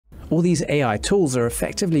All these AI tools are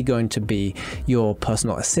effectively going to be your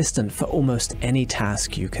personal assistant for almost any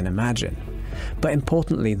task you can imagine. But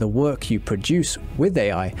importantly, the work you produce with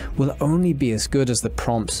AI will only be as good as the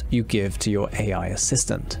prompts you give to your AI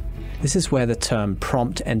assistant. This is where the term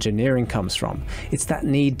prompt engineering comes from. It's that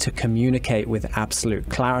need to communicate with absolute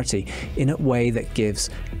clarity in a way that gives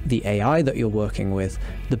the AI that you're working with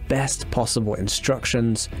the best possible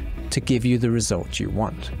instructions to give you the result you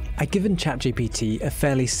want. I've given ChatGPT a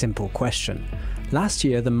fairly simple question. Last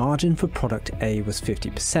year, the margin for product A was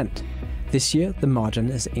 50%. This year, the margin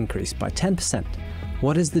has increased by 10%.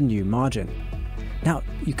 What is the new margin? Now,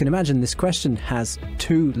 you can imagine this question has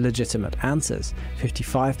two legitimate answers,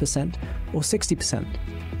 55% or 60%.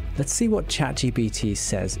 Let's see what ChatGPT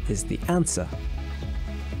says is the answer.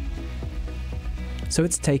 So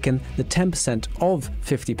it's taken the 10% of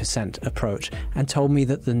 50% approach and told me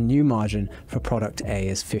that the new margin for product A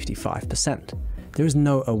is 55%. There is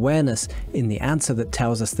no awareness in the answer that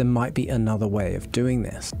tells us there might be another way of doing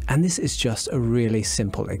this. And this is just a really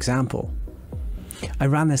simple example. I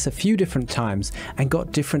ran this a few different times and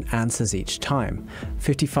got different answers each time.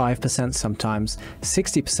 55% sometimes,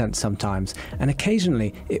 60% sometimes, and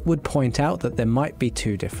occasionally it would point out that there might be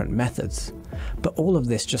two different methods. But all of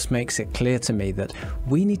this just makes it clear to me that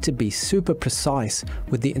we need to be super precise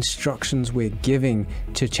with the instructions we're giving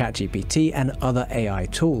to ChatGPT and other AI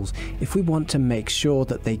tools if we want to make sure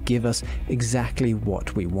that they give us exactly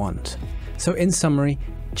what we want. So in summary,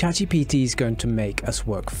 ChatGPT is going to make us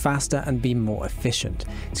work faster and be more efficient.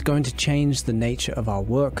 It's going to change the nature of our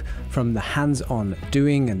work from the hands-on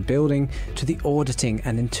doing and building to the auditing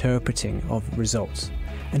and interpreting of results.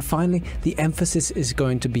 And finally, the emphasis is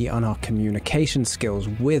going to be on our communication skills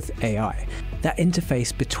with AI. That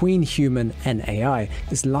interface between human and AI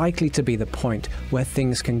is likely to be the point where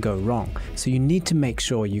things can go wrong, so you need to make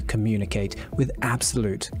sure you communicate with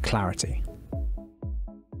absolute clarity.